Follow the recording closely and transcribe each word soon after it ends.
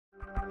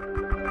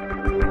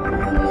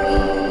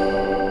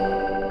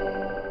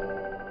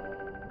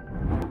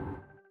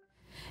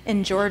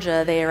In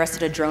Georgia, they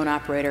arrested a drone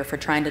operator for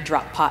trying to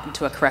drop pot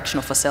into a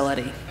correctional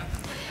facility.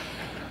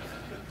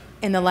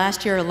 In the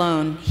last year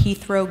alone,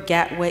 Heathrow,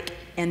 Gatwick,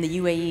 and the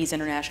UAE's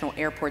international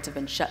airports have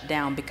been shut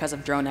down because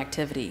of drone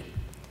activity.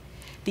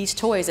 These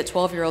toys that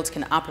 12-year-olds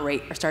can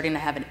operate are starting to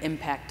have an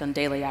impact on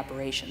daily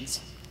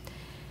operations.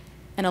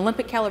 An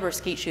Olympic caliber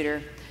skeet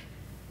shooter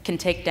can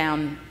take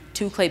down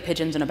 2 clay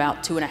pigeons in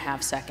about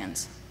 2.5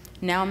 seconds.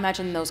 Now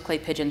imagine those clay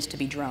pigeons to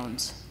be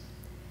drones.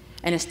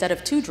 And instead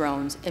of 2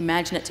 drones,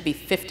 imagine it to be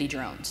 50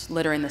 drones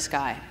littering the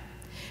sky.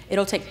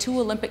 It'll take 2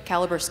 Olympic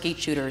caliber skeet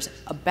shooters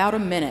about a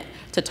minute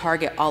to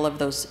target all of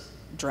those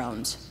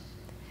drones.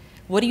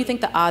 What do you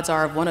think the odds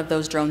are of one of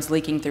those drones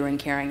leaking through and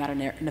carrying out a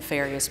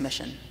nefarious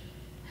mission?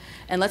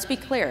 And let's be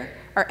clear,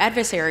 our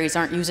adversaries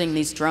aren't using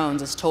these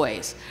drones as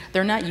toys.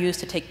 They're not used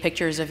to take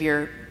pictures of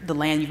the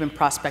land you've been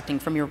prospecting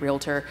from your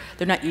realtor.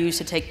 They're not used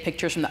to take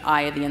pictures from the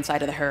eye of the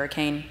inside of the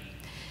hurricane.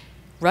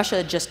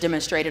 Russia just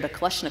demonstrated a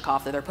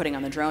Kalashnikov that they're putting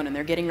on the drone, and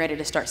they're getting ready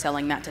to start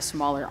selling that to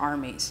smaller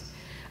armies.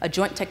 A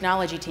joint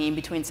technology team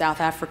between South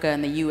Africa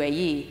and the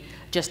UAE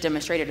just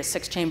demonstrated a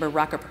 6-chamber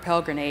rocket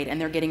propelled grenade, and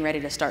they're getting ready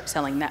to start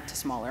selling that to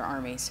smaller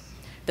armies.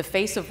 The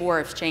face of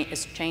war is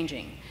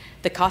changing.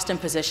 The cost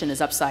imposition is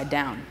upside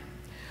down.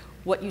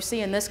 What you see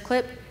in this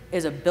clip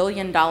is $1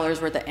 billion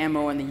worth of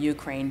ammo in the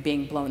Ukraine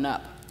being blown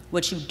up.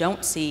 What you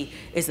don't see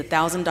is the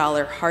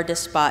 $1,000 hard to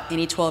spot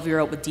any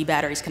 12-year-old with D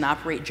batteries can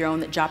operate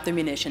drone that drop their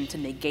munition to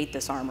negate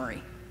this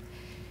armory.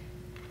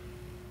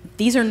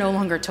 These are no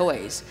longer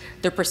toys.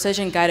 They're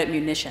precision-guided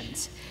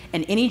munitions.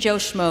 And any Joe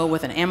Schmo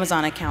with an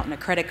Amazon account and a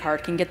credit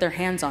card can get their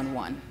hands on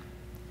one.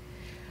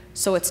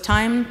 So it's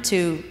time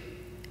to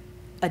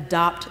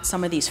adopt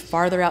some of these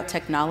farther out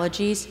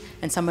technologies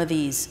and some of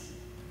these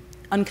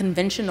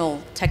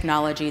unconventional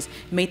technologies,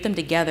 mate them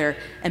together,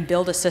 and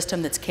build a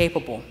system that's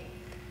capable.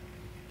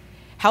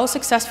 How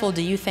successful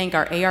do you think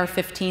our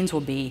AR-15s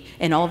will be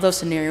in all of those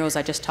scenarios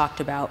I just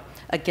talked about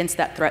against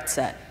that threat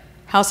set?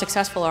 How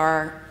successful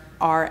are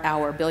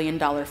our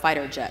billion-dollar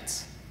fighter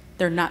jets?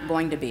 They're not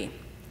going to be.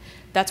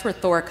 That's where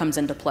THOR comes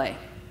into play.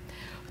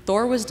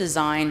 THOR was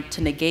designed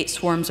to negate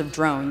swarms of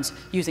drones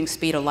using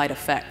speed-of-light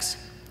effects.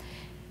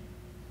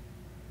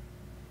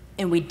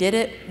 And we did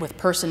it with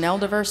personnel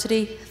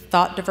diversity,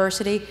 thought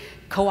diversity,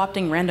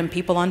 co-opting random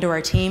people onto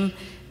our team,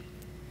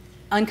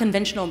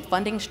 unconventional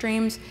funding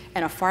streams,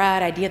 and a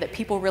far-out idea that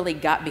people really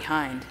got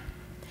behind.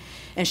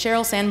 In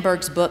Sheryl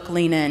Sandberg's book,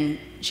 Lean In,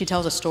 she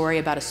tells a story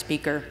about a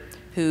speaker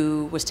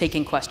who was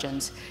taking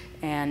questions.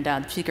 And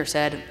the speaker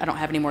said, I don't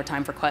have any more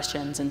time for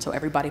questions. And so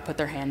everybody put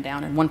their hand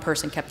down, and one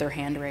person kept their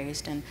hand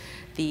raised. And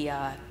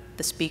the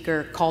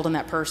speaker called on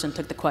that person,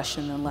 took the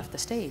question, and left the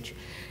stage.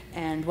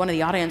 And one of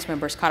the audience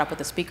members caught up with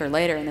the speaker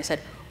later, and they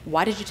said,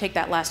 why did you take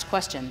that last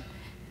question?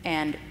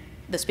 And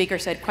the speaker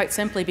said, quite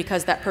simply,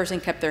 because that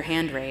person kept their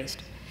hand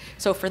raised.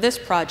 So for this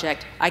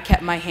project, I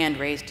kept my hand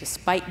raised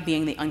despite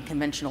being the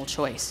unconventional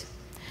choice.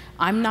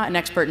 I'm not an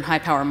expert in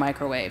high-power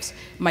microwaves.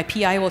 My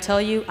PI will tell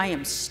you I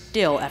am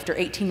still, after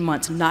 18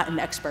 months, not an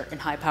expert in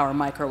high-power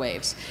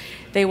microwaves.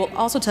 They will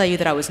also tell you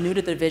that I was new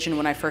to the division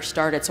when I first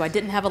started, so I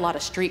didn't have a lot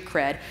of street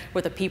cred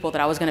with the people that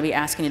I was going to be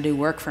asking to do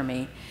work for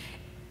me.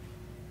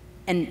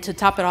 And to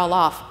top it all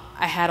off,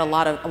 I had a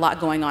lot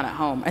going on at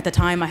home. At the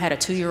time, I had a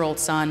 2-year-old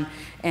son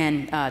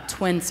and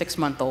twin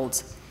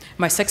 6-month-olds.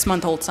 My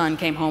 6-month-old son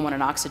came home on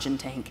an oxygen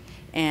tank,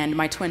 and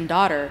my twin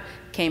daughter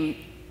came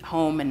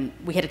home, and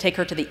we had to take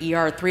her to the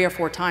ER 3 or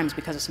 4 times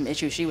because of some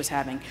issues she was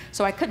having.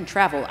 So I couldn't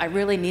travel. I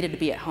really needed to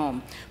be at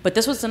home. But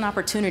this was an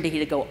opportunity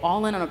to go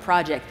all in on a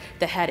project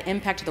that had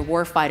impact to the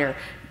warfighter,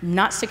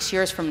 not 6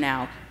 years from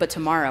now, but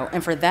tomorrow.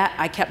 And for that,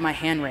 I kept my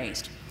hand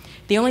raised.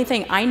 The only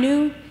thing I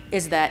knew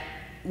is that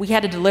we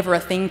had to deliver a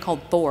thing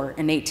called THOR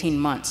in 18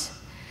 months.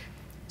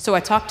 So I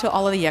talked to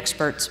all of the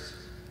experts,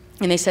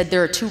 and they said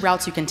there are 2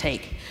 routes you can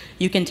take.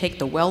 You can take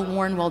the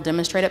well-worn,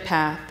 well-demonstrated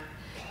path,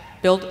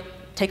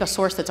 take a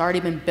source that's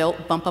already been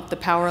built, bump up the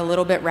power a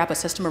little bit, wrap a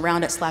system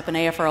around it, slap an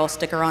AFRL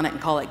sticker on it,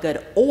 and call it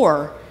good.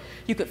 Or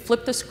you could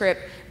flip the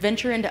script,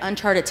 venture into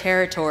uncharted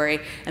territory,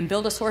 and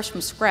build a source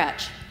from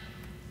scratch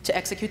to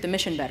execute the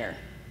mission better.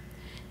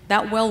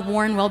 That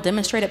well-worn,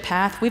 well-demonstrated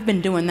path, we've been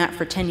doing that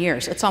for 10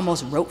 years. It's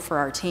almost rote for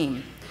our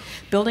team.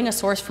 Building a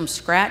source from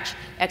scratch,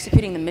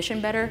 executing the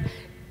mission better,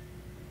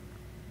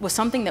 was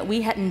something that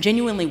we hadn't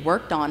genuinely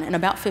worked on in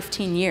about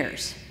 15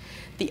 years.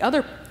 The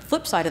other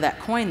flip side of that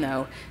coin,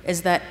 though,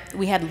 is that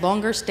we had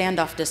longer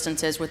standoff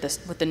distances with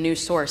the new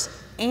source,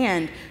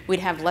 and we'd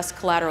have less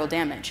collateral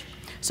damage.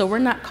 So we're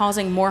not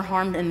causing more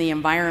harm in the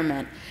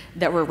environment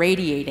that we're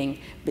radiating,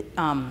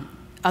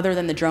 other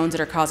than the drones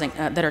that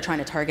are trying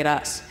to target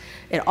us.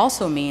 It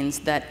also means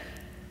that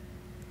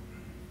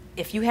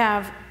if you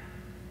have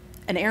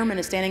an airman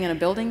is standing in a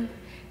building,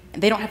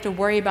 they don't have to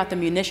worry about the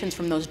munitions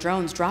from those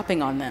drones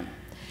dropping on them.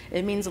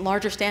 It means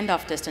larger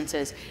standoff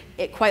distances.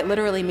 It quite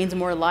literally means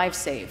more lives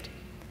saved.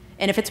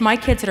 And if it's my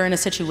kids that are in a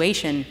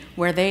situation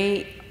where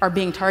they are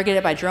being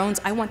targeted by drones,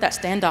 I want that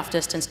standoff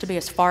distance to be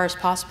as far as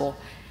possible.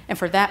 And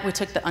for that, we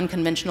took the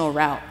unconventional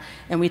route,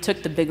 and we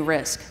took the big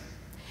risk.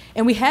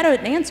 And we had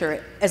an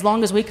answer as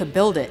long as we could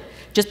build it.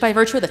 just by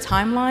virtue of the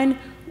timeline,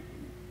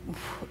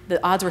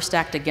 the odds were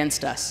stacked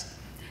against us.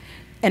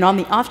 And on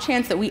the off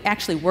chance that we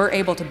actually were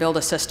able to build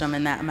a system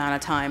in that amount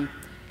of time,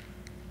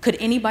 could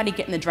anybody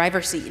get in the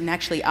driver's seat and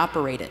actually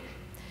operate it?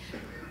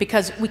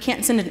 Because we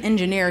can't send an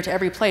engineer to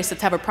every place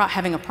that's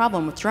having a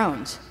problem with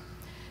drones.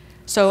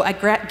 So I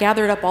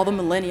gathered up all the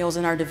millennials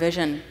in our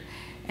division,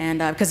 and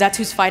because that's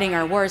who's fighting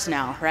our wars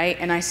now, right?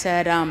 And I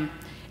said,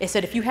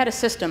 if you had a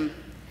system,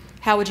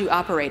 how would you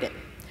operate it?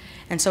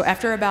 And so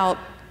after about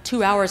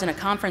 2 hours in a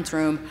conference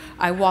room,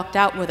 I walked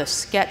out with a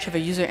sketch of a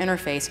user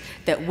interface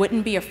that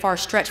wouldn't be a far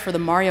stretch for the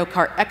Mario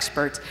Kart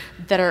experts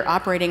that are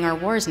operating our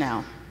wars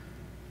now.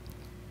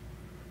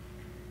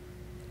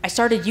 I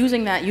started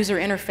using that user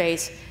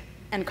interface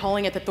and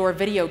calling it the THOR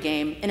video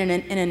game in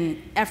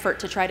an effort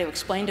to try to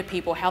explain to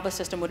people how the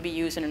system would be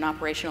used in an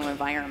operational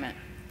environment.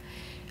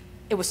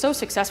 It was so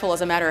successful,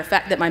 as a matter of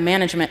fact, that my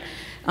management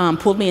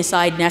pulled me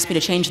aside and asked me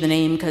to change the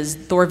name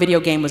because THOR video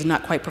game was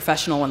not quite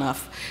professional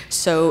enough.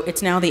 So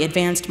it's now the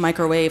Advanced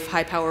Microwave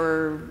High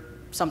Power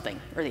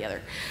something or the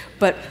other.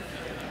 But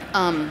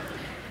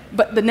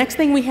the next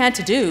thing we had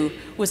to do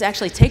was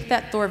actually take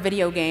that THOR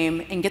video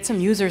game and get some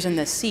users in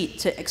this seat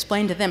to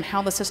explain to them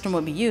how the system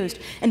would be used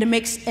and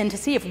to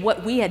see if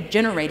what we had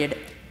generated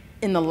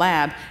in the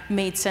lab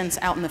made sense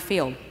out in the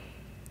field.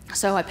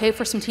 So I paid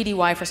for some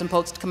TDY for some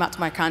folks to come out to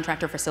my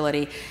contractor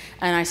facility,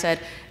 and I said,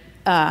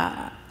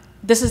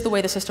 this is the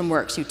way the system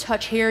works. You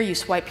touch here, you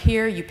swipe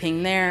here, you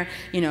ping there,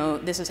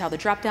 this is how the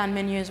drop-down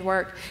menus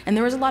work. And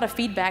there was a lot of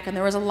feedback, and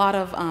there was a lot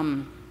of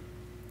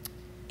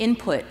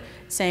input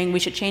saying we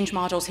should change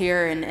modules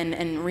here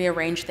and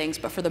rearrange things,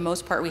 but for the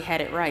most part, we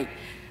had it right.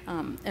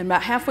 And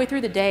about halfway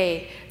through the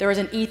day, there was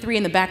an E3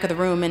 in the back of the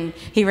room, and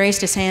he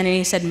raised his hand, and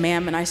he said,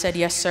 ma'am, and I said,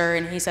 yes, sir,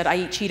 and he said, I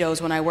eat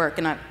Cheetos when I work,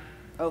 and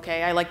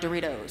okay, I like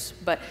Doritos.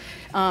 But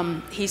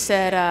he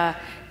said,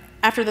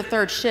 after the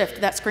third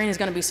shift, that screen is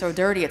going to be so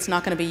dirty, it's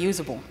not going to be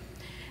usable.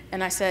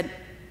 And I said,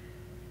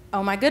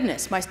 oh my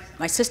goodness,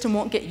 my system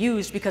won't get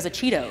used because of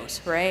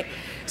Cheetos, right?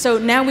 So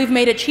now we've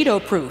made it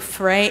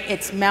Cheeto-proof, right?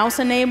 It's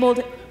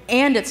mouse-enabled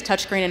and it's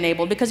touchscreen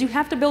enabled because you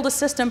have to build a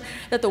system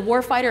that the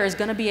warfighter is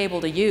going to be able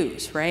to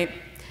use, right?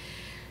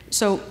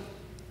 So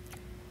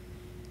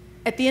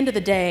at the end of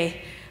the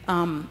day,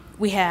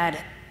 we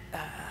had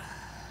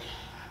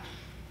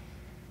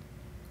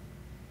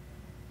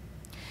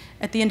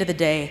at the end of the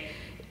day,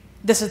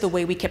 this is the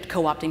way we kept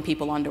co-opting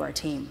people onto our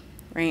team,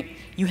 right?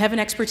 You have an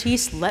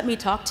expertise, let me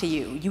talk to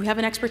you. You have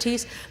an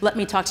expertise, let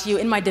me talk to you.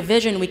 In my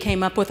division, we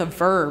came up with a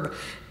verb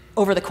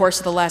over the course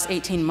of the last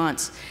 18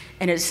 months,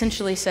 and it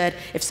essentially said,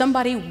 if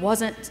somebody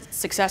wasn't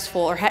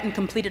successful or hadn't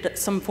completed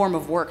some form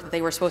of work that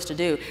they were supposed to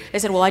do, they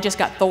said, well, I just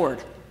got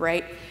THOR'd,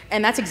 right?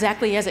 And that's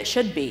exactly as it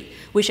should be.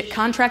 We should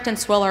contract and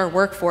swell our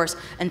workforce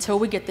until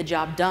we get the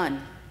job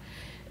done.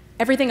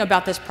 Everything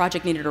about this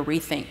project needed a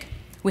rethink.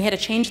 We had to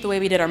change the way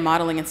we did our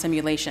modeling and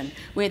simulation.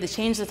 We had to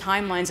change the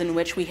timelines in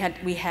which we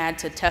had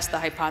to test the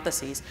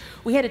hypotheses.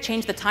 We had to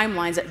change the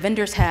timelines that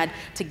vendors had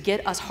to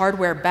get us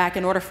hardware back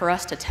in order for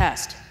us to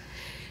test.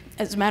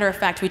 As a matter of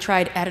fact, we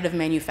tried additive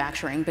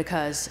manufacturing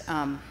because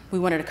we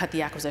wanted to cut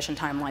the acquisition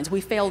timelines.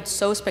 We failed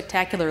so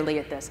spectacularly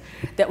at this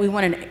that we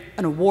won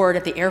an award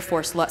at the Air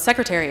Force,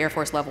 Secretary Air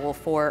Force level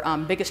for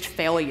biggest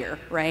failure,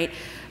 right?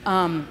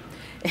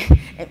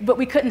 But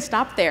we couldn't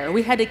stop there.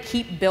 We had to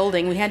keep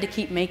building. We had to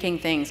keep making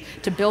things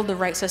to build the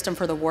right system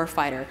for the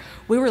warfighter.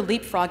 We were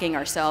leapfrogging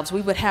ourselves.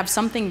 We would have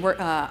something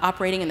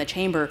operating in the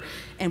chamber,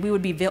 and we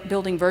would be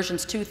building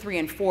versions 2, 3,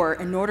 and 4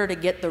 in order to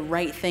get the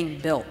right thing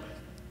built.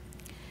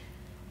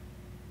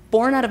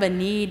 Born out of a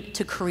need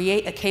to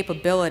create a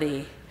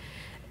capability,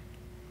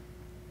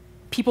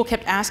 people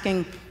kept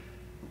asking,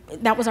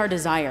 that was our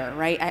desire,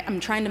 right? I'm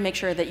trying to make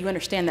sure that you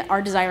understand that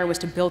our desire was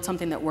to build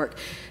something that worked.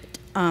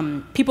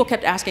 People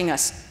kept asking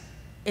us,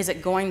 is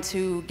it going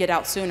to get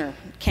out sooner?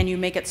 Can you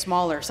make it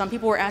smaller? Some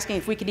people were asking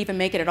if we could even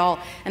make it at all.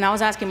 And I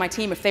was asking my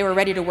team if they were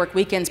ready to work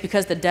weekends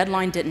because the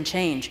deadline didn't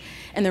change.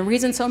 And the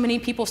reason so many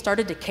people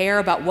started to care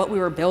about what we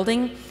were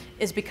building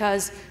is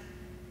because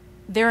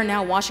there are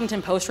now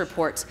Washington Post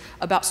reports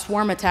about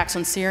swarm attacks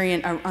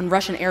on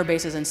Russian air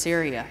bases in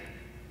Syria.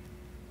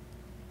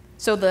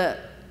 So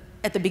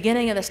at the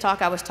beginning of this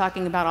talk, I was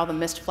talking about all the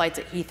missed flights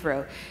at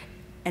Heathrow.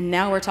 And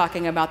now we're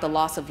talking about the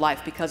loss of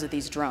life because of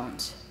these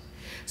drones.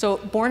 So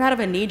born out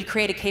of a need to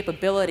create a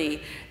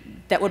capability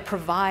that would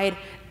provide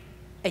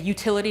a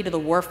utility to the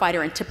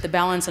warfighter and tip the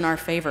balance in our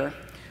favor,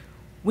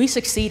 we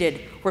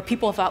succeeded where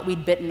people thought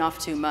we'd bitten off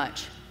too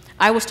much.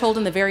 I was told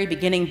in the very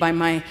beginning by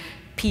my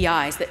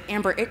PIs that,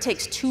 Amber, it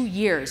takes 2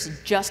 years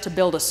just to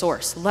build a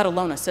source, let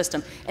alone a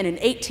system. And in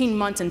 18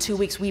 months and 2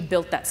 weeks, we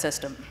built that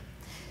system.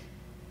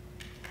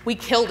 We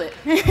killed it.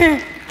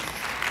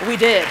 We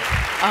did.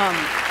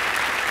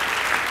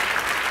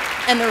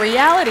 And the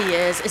reality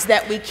is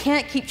that we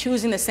can't keep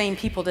choosing the same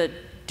people to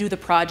do the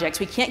projects.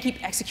 We can't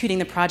keep executing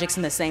the projects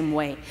in the same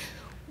way.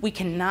 We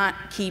cannot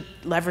keep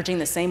leveraging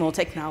the same old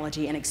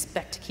technology and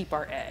expect to keep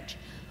our edge.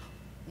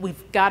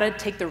 We've got to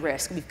take the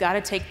risk. We've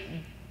got to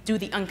do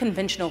the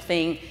unconventional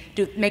thing,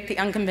 make the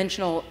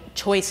unconventional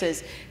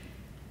choices.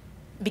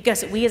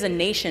 because we as a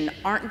nation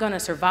aren't going to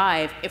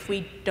survive if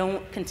we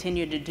don't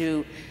continue to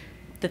do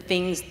the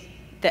things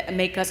that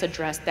make us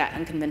address that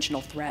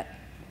unconventional threat.